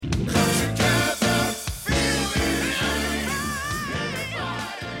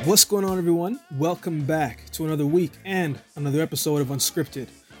What's going on, everyone? Welcome back to another week and another episode of Unscripted,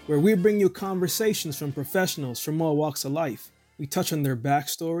 where we bring you conversations from professionals from all walks of life. We touch on their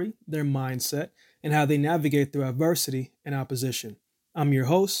backstory, their mindset, and how they navigate through adversity and opposition. I'm your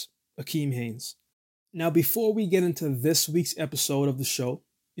host, Akeem Haynes. Now, before we get into this week's episode of the show,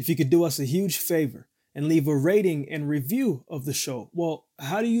 if you could do us a huge favor and leave a rating and review of the show. Well,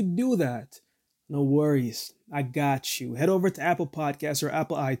 how do you do that? No worries. I got you. Head over to Apple Podcasts or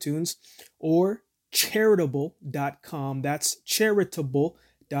Apple iTunes or charitable.com. That's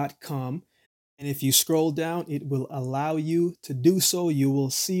charitable.com. And if you scroll down, it will allow you to do so. You will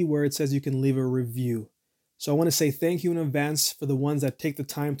see where it says you can leave a review. So I want to say thank you in advance for the ones that take the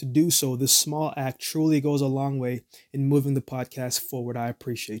time to do so. This small act truly goes a long way in moving the podcast forward. I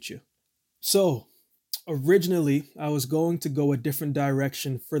appreciate you. So originally, I was going to go a different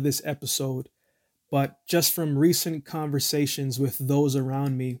direction for this episode. But just from recent conversations with those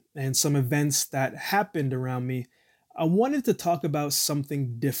around me and some events that happened around me, I wanted to talk about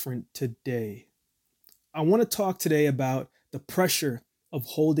something different today. I want to talk today about the pressure of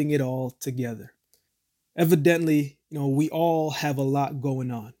holding it all together. Evidently, we all have a lot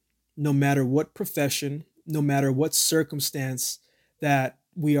going on, no matter what profession, no matter what circumstance that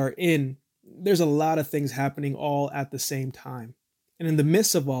we are in. There's a lot of things happening all at the same time. And in the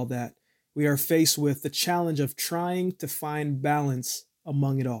midst of all that, we are faced with the challenge of trying to find balance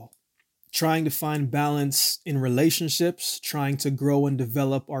among it all. Trying to find balance in relationships, trying to grow and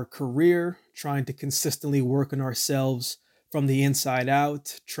develop our career, trying to consistently work on ourselves from the inside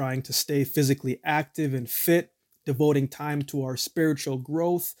out, trying to stay physically active and fit, devoting time to our spiritual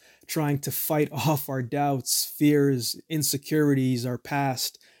growth, trying to fight off our doubts, fears, insecurities, our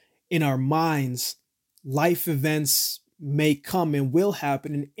past in our minds. Life events may come and will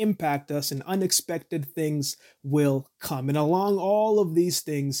happen and impact us, and unexpected things will come. And along all of these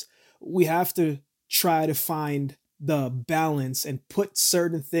things, we have to try to find the balance and put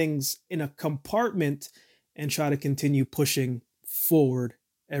certain things in a compartment and try to continue pushing forward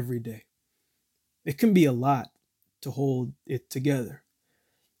every day. It can be a lot to hold it together.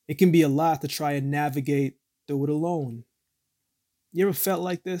 It can be a lot to try and navigate through it alone. You ever felt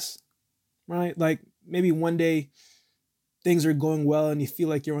like this, right? Like maybe one day things are going well and you feel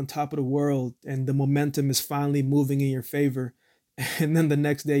like you're on top of the world and the momentum is finally moving in your favor. And then the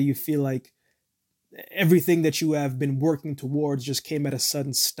next day you feel like everything that you have been working towards just came at a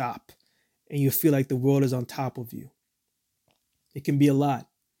sudden stop and you feel like the world is on top of you. It can be a lot.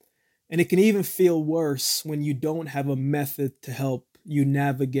 And it can even feel worse when you don't have a method to help you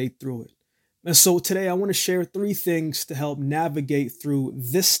navigate through it. And so today I want to share 3 things to help navigate through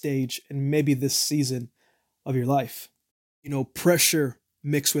this stage and maybe this season of your life. Pressure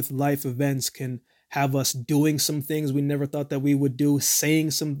mixed with life events can have us doing some things we never thought that we would do,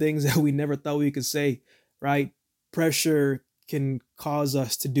 saying some things that we never thought we could say, right? Pressure can cause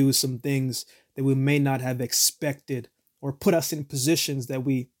us to do some things that we may not have expected or put us in positions that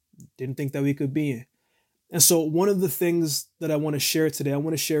we didn't think that we could be in. And so one of the things that I want to share today, I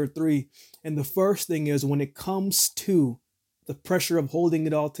want to share 3. And the first thing is when it comes to the pressure of holding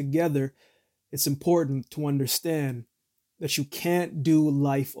it all together, it's important to understand that you can't do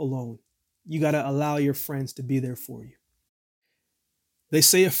life alone. You got to allow your friends to be there for you. They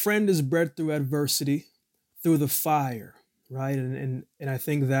say a friend is bred through adversity, through the fire, right? And I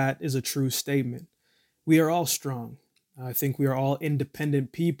think that is a true statement. We are all strong. I think we are all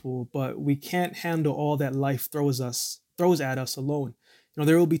independent people, but we can't handle all that life throws at us alone.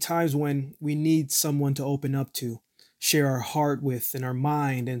 There will be times when we need someone to open up to, share our heart with and our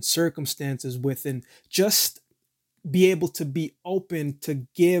mind and circumstances with, and just be able to be open to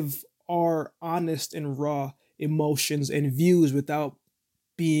give our honest and raw emotions and views without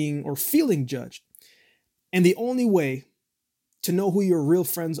being or feeling judged. And the only way to know who your real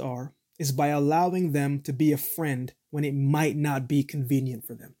friends are is by allowing them to be a friend when it might not be convenient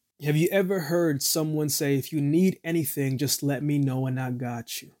for them. Have you ever heard someone say, if you need anything, just let me know and I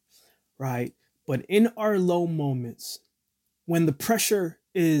got you, right? But in our low moments, when the pressure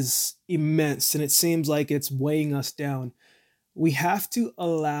is immense and it seems like it's weighing us down, we have to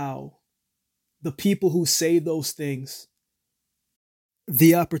allow the people who say those things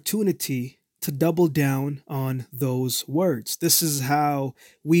the opportunity to double down on those words. This is how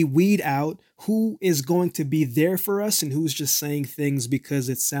we weed out who is going to be there for us and who's just saying things because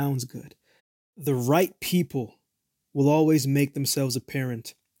it sounds good. The right people will always make themselves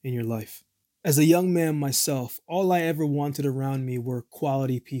apparent in your life. As a young man myself, all I ever wanted around me were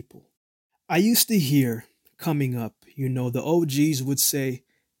quality people. I used to hear coming up, the OGs would say,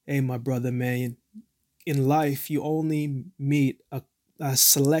 hey, my brother, man, in life, you only meet a a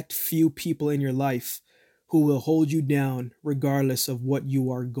select few people in your life who will hold you down regardless of what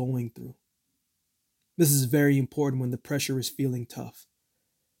you are going through. This is very important when the pressure is feeling tough.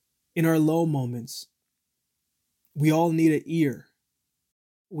 In our low moments, we all need an ear.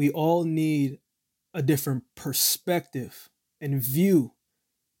 We all need a different perspective and view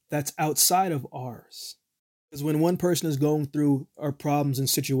that's outside of ours. Because when one person is going through our problems and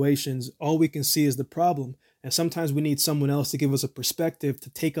situations, all we can see is the problem. And sometimes we need someone else to give us a perspective, to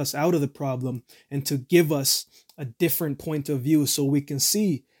take us out of the problem and to give us a different point of view so we can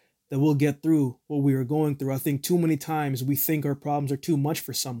see that we'll get through what we are going through. I think too many times we think our problems are too much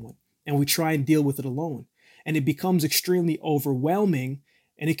for someone and we try and deal with it alone. And it becomes extremely overwhelming,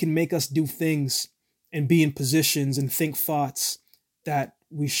 and it can make us do things and be in positions and think thoughts that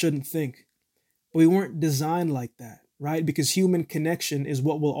we shouldn't think. But we weren't designed like that, right? Because human connection is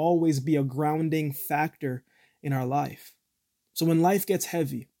what will always be a grounding factor in our life. So when life gets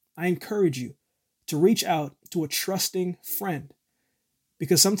heavy, I encourage you to reach out to a trusting friend,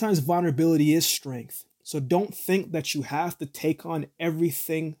 because sometimes vulnerability is strength. So don't think that you have to take on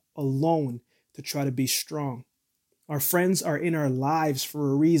everything alone to try to be strong. Our friends are in our lives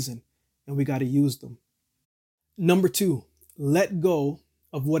for a reason, and we got to use them. Number 2, let go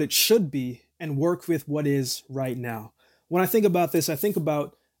of what it should be and work with what is right now. When I think about this, I think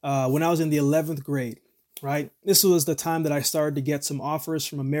about when I was in the 11th grade, right? This was the time that I started to get some offers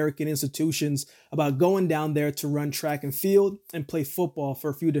from American institutions about going down there to run track and field and play football for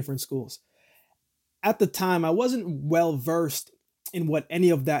a few different schools. At the time, I wasn't well versed in what any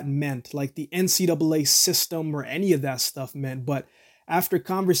of that meant, like the NCAA system or any of that stuff meant. But after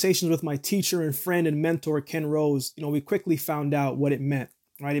conversations with my teacher and friend and mentor, Ken Rose, we quickly found out what it meant,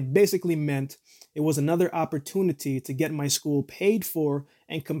 right? It basically meant it was another opportunity to get my school paid for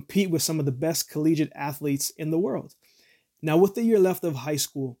and compete with some of the best collegiate athletes in the world. Now, with the year left of high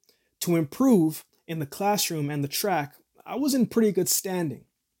school, to improve in the classroom and the track, I was in pretty good standing,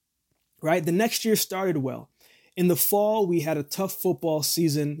 right? The next year started well. In the fall, we had a tough football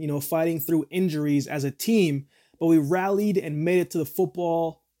season, fighting through injuries as a team, but we rallied and made it to the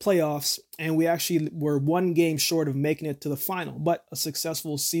football playoffs, and we actually were one game short of making it to the final, but a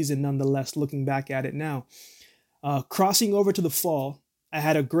successful season nonetheless, looking back at it now. Crossing over to the fall, I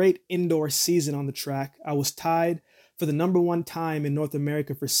had a great indoor season on the track. I was tied for the number 1 time in North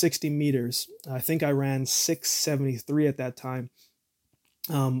America for 60 meters. I think I ran 6:73 at that time.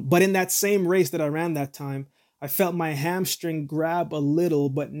 But in that same race that I ran that time, I felt my hamstring grab a little,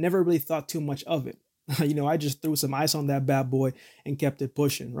 but never really thought too much of it. I just threw some ice on that bad boy and kept it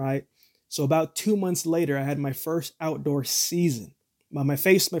pushing, right? So about 2 months later, I had my first outdoor season, my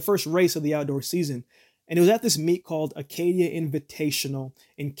first race of the outdoor season. And it was at this meet called Acadia Invitational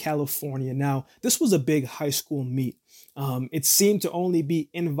in California. Now, this was a big high school meet. It seemed to only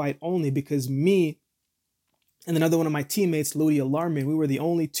be invite only because me and another one of my teammates, Louis Alarmin, we were the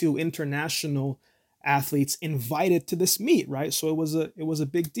only 2 international athletes invited to this meet, right? So it was a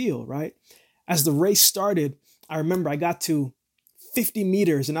big deal, right? As the race started, I remember I got to 50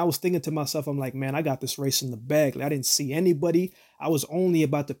 meters and I was thinking to myself, I'm like, man, I got this race in the bag. Like, I didn't see anybody. I was only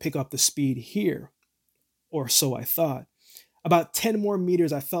about to pick up the speed here, or so I thought. About 10 more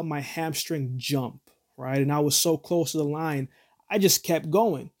meters, I felt my hamstring jump, right? And I was so close to the line, I just kept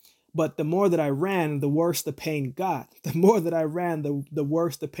going. But the more that I ran, the worse the pain got. The more that I ran, the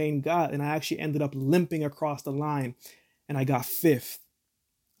worse the pain got. And I actually ended up limping across the line and I got 5th.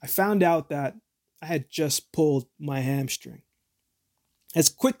 I found out that I had just pulled my hamstring. As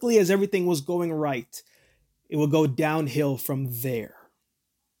quickly as everything was going right, it would go downhill from there.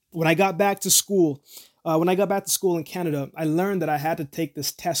 When I got back to school in Canada, I learned that I had to take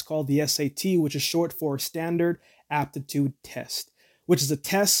this test called the SAT, which is short for Standard Aptitude Test, which is a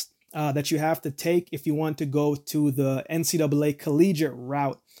test that you have to take if you want to go to the NCAA collegiate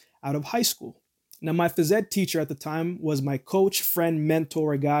route out of high school. Now, my phys ed teacher at the time was my coach, friend,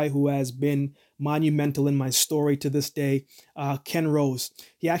 mentor, a guy who has been monumental in my story to this day, Ken Rose.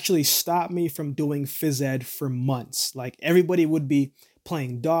 He actually stopped me from doing phys ed for months. Like, everybody would be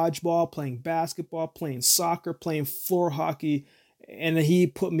playing dodgeball, playing basketball, playing soccer, playing floor hockey, and he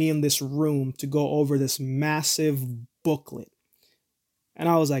put me in this room to go over this massive booklet. And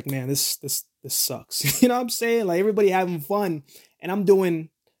I was like, man, this sucks. You know what I'm saying? Like, everybody having fun, and I'm doing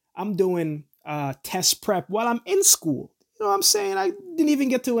test prep while I'm in school. You know what I'm saying? I didn't even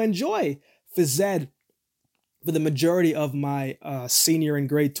get to enjoy phys ed for the majority of my senior and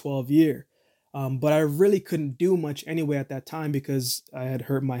grade 12 year. But I really couldn't do much anyway at that time because I had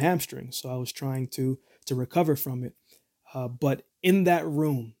hurt my hamstring. So I was trying to recover from it. But in that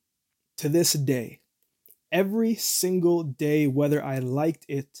room, to this day, Every single day, whether I liked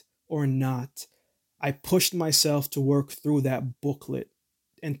it or not, I pushed myself to work through that booklet.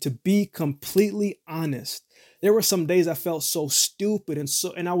 And to be completely honest, there were some days I felt so stupid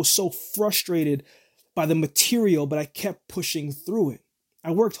and I was so frustrated by the material, but I kept pushing through it.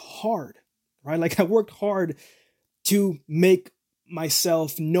 I worked hard, right? Like I worked hard to make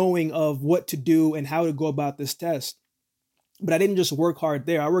myself knowing of what to do and how to go about this test. But I didn't just work hard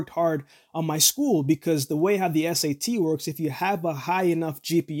there. I worked hard on my school because the way how the SAT works, if you have a high enough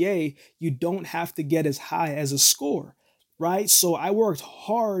GPA, you don't have to get as high as a score, right? So I worked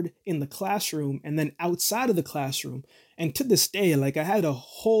hard in the classroom and then outside of the classroom. And to this day, like I had a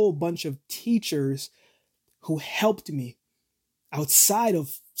whole bunch of teachers who helped me outside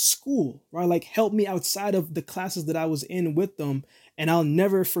of school, right? Like helped me outside of the classes that I was in with them. And I'll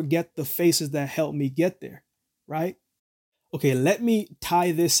never forget the faces that helped me get there, right? Okay, let me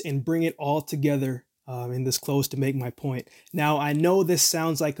tie this and bring it all together in this close to make my point. Now, I know this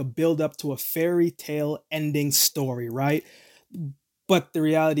sounds like a build up to a fairy tale ending story, right? But the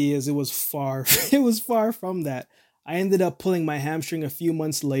reality is it was far, it was far from that. I ended up pulling my hamstring a few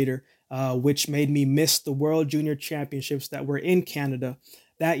months later, which made me miss the World Junior Championships that were in Canada.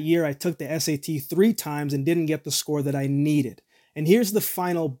 That year, I took the SAT 3 times and didn't get the score that I needed. And here's the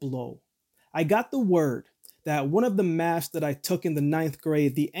final blow. I got the word that one of the maths that I took in the 9th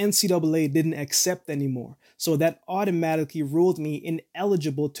grade, the NCAA didn't accept anymore. So that automatically ruled me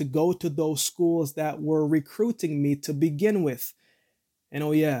ineligible to go to those schools that were recruiting me to begin with. And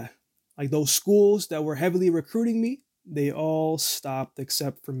oh yeah, like those schools that were heavily recruiting me, they all stopped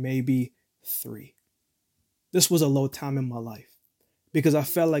except for maybe 3. This was a low time in my life because I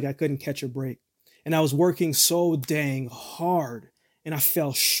felt like I couldn't catch a break. And I was working so dang hard and I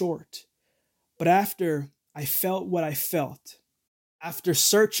fell short. But after I felt what I felt, after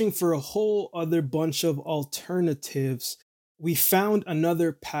searching for a whole other bunch of alternatives, we found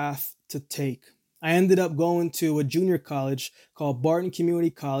another path to take. I ended up going to a junior college called Barton Community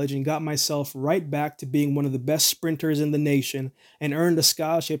College and got myself right back to being one of the best sprinters in the nation and earned a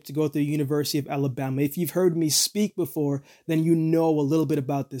scholarship to go to the University of Alabama. If you've heard me speak before, then you know a little bit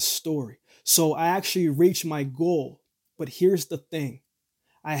about this story. So I actually reached my goal. But here's the thing.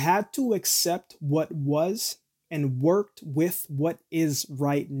 I had to accept what was and worked with what is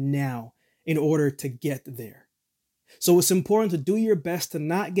right now in order to get there. So it's important to do your best to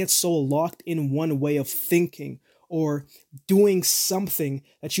not get so locked in one way of thinking or doing something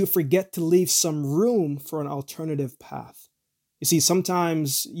that you forget to leave some room for an alternative path. You see,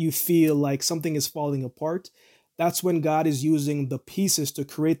 sometimes you feel like something is falling apart. That's when God is using the pieces to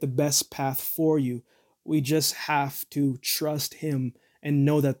create the best path for you. We just have to trust Him and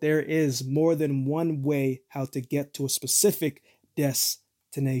know that there is more than one way how to get to a specific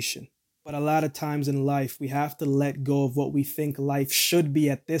destination. But a lot of times in life, we have to let go of what we think life should be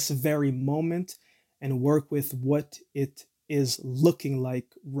at this very moment and work with what it is looking like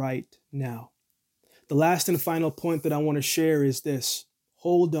right now. The last and final point that I want to share is this.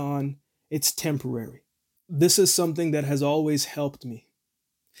 Hold on, it's temporary. This is something that has always helped me.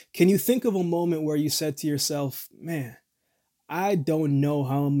 Can you think of a moment where you said to yourself, man, I don't know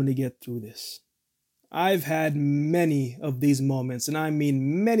how I'm going to get through this? I've had many of these moments, and I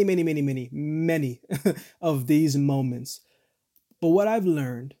mean many of these moments. But what I've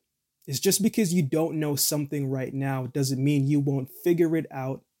learned is just because you don't know something right now doesn't mean you won't figure it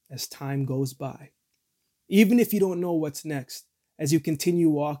out as time goes by. Even if you don't know what's next, as you continue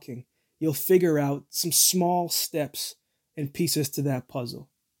walking, you'll figure out some small steps and pieces to that puzzle.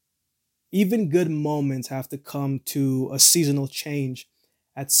 Even good moments have to come to a seasonal change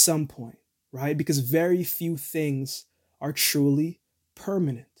at some point, right? Because very few things are truly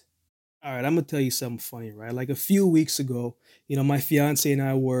permanent. All right, I'm gonna tell you something funny, right? Like a few weeks ago, my fiance and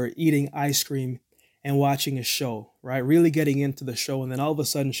I were eating ice cream and watching a show, right? Really getting into the show. And then all of a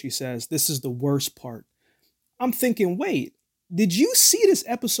sudden she says, "This is the worst part." I'm thinking, wait, did you see this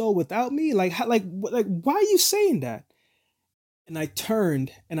episode without me? Like, why are you saying that? And I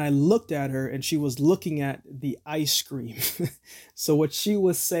turned and I looked at her and she was looking at the ice cream. So what she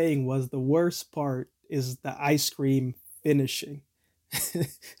was saying was the worst part is the ice cream finishing.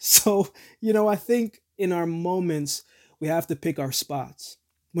 So, I think in our moments, we have to pick our spots.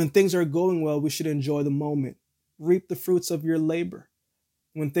 When things are going well, we should enjoy the moment, reap the fruits of your labor.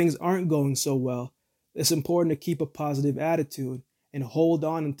 When things aren't going so well, it's important to keep a positive attitude and hold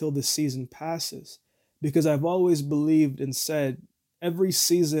on until the season passes. Because I've always believed and said every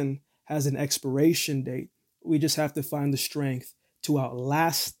season has an expiration date. We just have to find the strength to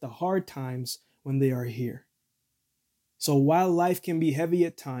outlast the hard times when they are here. So while life can be heavy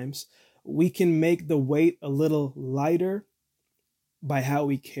at times, we can make the weight a little lighter by how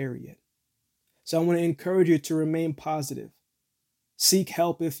we carry it. So I want to encourage you to remain positive. Seek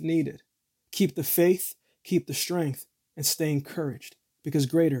help if needed. Keep the faith, keep the strength, and stay encouraged because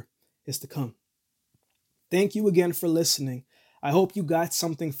greater is to come. Thank you again for listening. I hope you got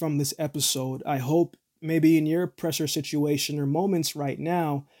something from this episode. I hope maybe in your pressure situation or moments right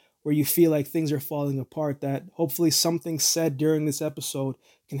now where you feel like things are falling apart, that hopefully something said during this episode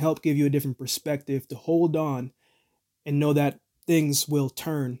can help give you a different perspective to hold on and know that things will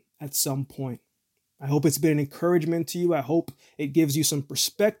turn at some point. I hope it's been an encouragement to you. I hope it gives you some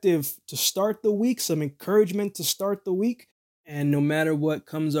perspective to start the week, some encouragement to start the week. And no matter what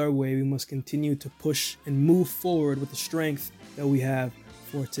comes our way, we must continue to push and move forward with the strength that we have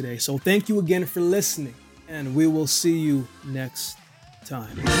for today. So thank you again for listening, and we will see you next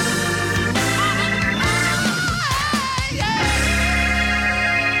time.